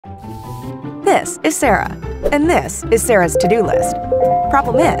This is Sarah, and this is Sarah's to-do list.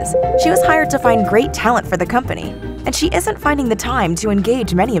 Problem is, she was hired to find great talent for the company, and she isn't finding the time to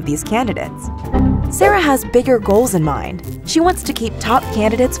engage many of these candidates. Sarah has bigger goals in mind. She wants to keep top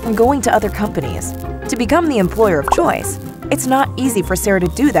candidates from going to other companies. To become the employer of choice, it's not easy for Sarah to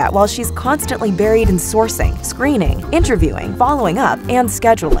do that while she's constantly buried in sourcing, screening, interviewing, following up, and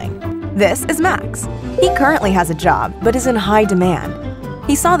scheduling. This is Max. He currently has a job, but is in high demand.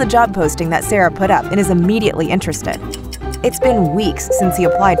 He saw the job posting that Sarah put up and is immediately interested. It's been weeks since he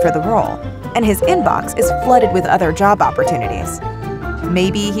applied for the role, and his inbox is flooded with other job opportunities.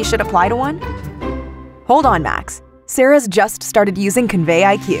 Maybe he should apply to one? Hold on, Max. Sarah's just started using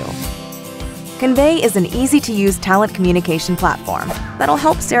ConveyIQ. Convey is an easy-to-use talent communication platform that'll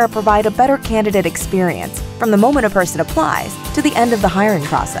help Sarah provide a better candidate experience from the moment a person applies to the end of the hiring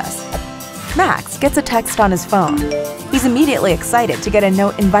process. Max gets a text on his phone. He's immediately excited to get a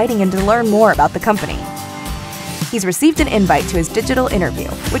note inviting him to learn more about the company. He's received an invite to his digital interview,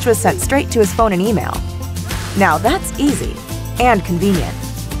 which was sent straight to his phone and email. Now that's easy and convenient.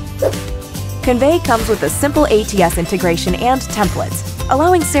 Convey comes with a simple ATS integration and templates,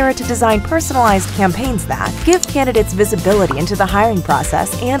 allowing Sarah to design personalized campaigns that give candidates visibility into the hiring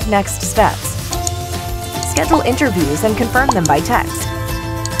process and next steps. Schedule interviews and confirm them by text.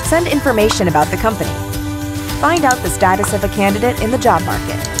 Send information about the company. Find out the status of a candidate in the job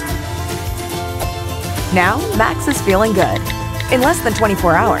market. Now, Max is feeling good. In less than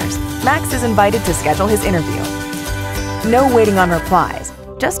 24 hours, Max is invited to schedule his interview. No waiting on replies,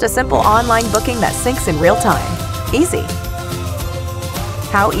 just a simple online booking that syncs in real time. Easy.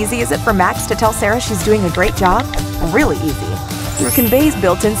 How easy is it for Max to tell Sarah she's doing a great job? Really easy, through Convey's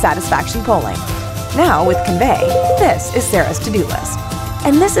built-in satisfaction polling. Now, with Convey, this is Sarah's to-do list.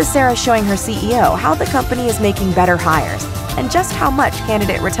 And this is Sarah showing her CEO how the company is making better hires and just how much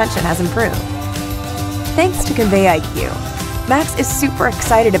candidate retention has improved. Thanks to ConveyIQ, Max is super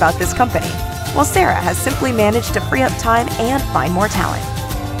excited about this company, while Sarah has simply managed to free up time and find more talent.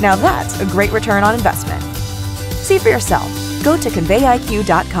 Now that's a great return on investment. See for yourself. Go to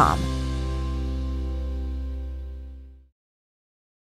ConveyIQ.com.